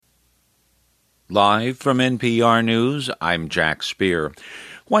Live from NPR News, I'm Jack Speer.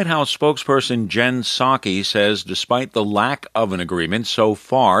 White House spokesperson Jen Psaki says despite the lack of an agreement so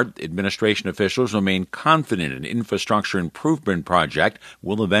far, administration officials remain confident an infrastructure improvement project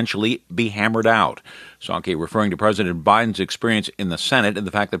will eventually be hammered out. Psaki referring to President Biden's experience in the Senate and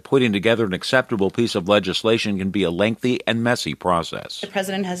the fact that putting together an acceptable piece of legislation can be a lengthy and messy process. The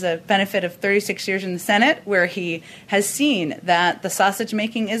president has a benefit of 36 years in the Senate where he has seen that the sausage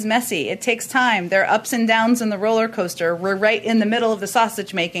making is messy. It takes time. There are ups and downs in the roller coaster. We're right in the middle of the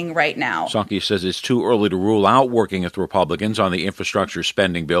sausage making right now. Psaki says it's too early to rule out working with Republicans on the infrastructure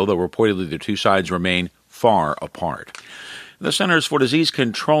spending bill, though reportedly the two sides remain far apart. The Centers for Disease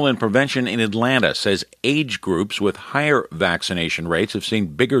Control and Prevention in Atlanta says age groups with higher vaccination rates have seen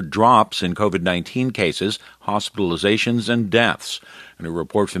bigger drops in COVID-19 cases, hospitalizations, and deaths. A new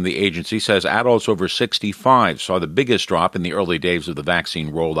report from the agency says adults over 65 saw the biggest drop in the early days of the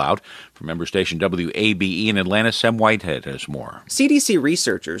vaccine rollout. From member station WABE in Atlanta, Sam Whitehead has more. CDC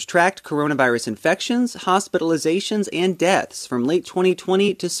researchers tracked coronavirus infections, hospitalizations, and deaths from late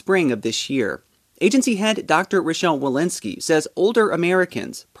 2020 to spring of this year. Agency head Dr. Rochelle Walensky says older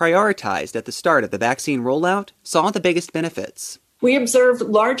Americans, prioritized at the start of the vaccine rollout, saw the biggest benefits. We observed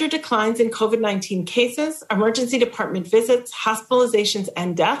larger declines in COVID-19 cases, emergency department visits, hospitalizations,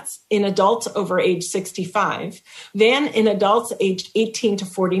 and deaths in adults over age 65 than in adults aged 18 to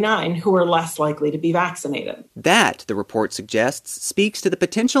 49 who are less likely to be vaccinated. That, the report suggests, speaks to the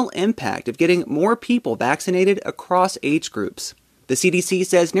potential impact of getting more people vaccinated across age groups. The CDC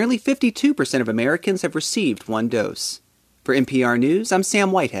says nearly 52% of Americans have received one dose. For NPR News, I'm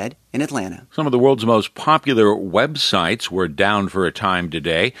Sam Whitehead in Atlanta. Some of the world's most popular websites were down for a time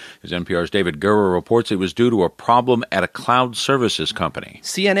today. As NPR's David Gura reports, it was due to a problem at a cloud services company.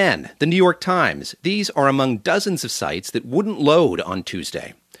 CNN, the New York Times, these are among dozens of sites that wouldn't load on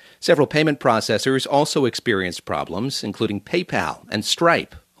Tuesday. Several payment processors also experienced problems, including PayPal and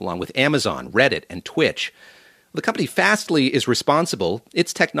Stripe, along with Amazon, Reddit, and Twitch. The company Fastly is responsible.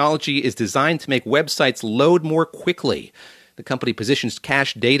 Its technology is designed to make websites load more quickly. The company positions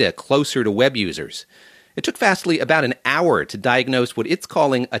cached data closer to web users. It took Fastly about an hour to diagnose what it's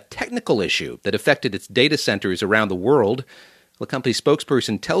calling a technical issue that affected its data centers around the world. The company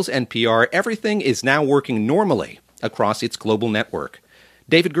spokesperson tells NPR everything is now working normally across its global network.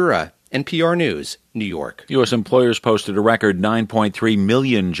 David Gura, NPR News, New York. U.S. employers posted a record 9.3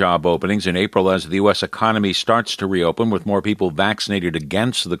 million job openings in April as the U.S. economy starts to reopen with more people vaccinated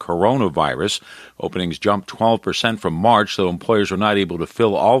against the coronavirus. Openings jumped 12% from March, though employers were not able to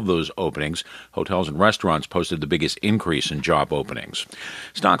fill all of those openings. Hotels and restaurants posted the biggest increase in job openings.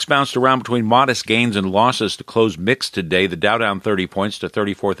 Stocks bounced around between modest gains and losses to close mixed today. The Dow down 30 points to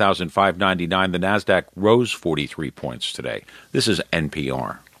 34,599. The Nasdaq rose 43 points today. This is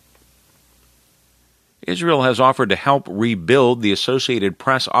NPR. Israel has offered to help rebuild the Associated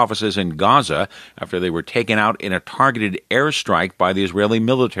Press offices in Gaza after they were taken out in a targeted airstrike by the Israeli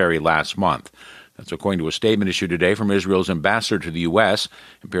military last month. That's according to a statement issued today from Israel's ambassador to the U.S.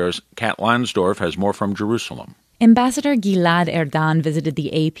 NPR's Kat Lansdorf has more from Jerusalem. Ambassador Gilad Erdan visited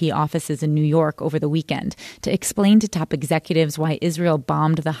the AP offices in New York over the weekend to explain to top executives why Israel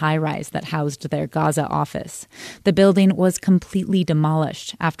bombed the high-rise that housed their Gaza office. The building was completely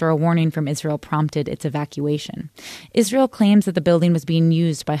demolished after a warning from Israel prompted its evacuation. Israel claims that the building was being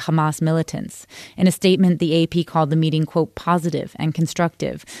used by Hamas militants. In a statement, the AP called the meeting, quote, positive and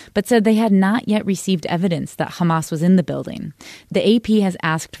constructive, but said they had not yet received evidence that Hamas was in the building. The AP has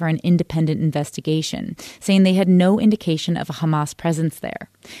asked for an independent investigation, saying they had no indication of a Hamas presence there.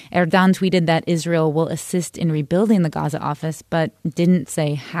 Erdan tweeted that Israel will assist in rebuilding the Gaza office, but didn't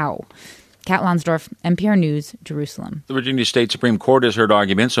say how. Kat Lansdorf, NPR News, Jerusalem. The Virginia State Supreme Court has heard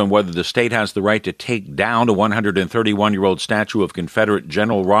arguments on whether the state has the right to take down a 131-year-old statue of Confederate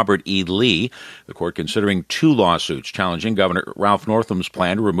General Robert E. Lee. The court considering two lawsuits challenging Governor Ralph Northam's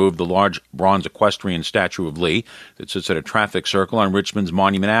plan to remove the large bronze equestrian statue of Lee that sits at a traffic circle on Richmond's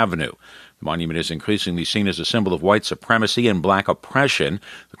Monument Avenue. The monument is increasingly seen as a symbol of white supremacy and black oppression.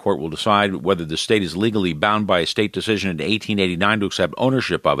 The court will decide whether the state is legally bound by a state decision in 1889 to accept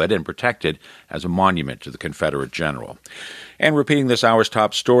ownership of it and protect it as a monument to the Confederate general. And repeating this hour's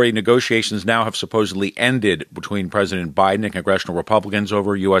top story, negotiations now have supposedly ended between President Biden and congressional Republicans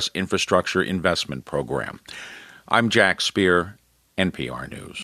over U.S. infrastructure investment program. I'm Jack Speer, NPR News.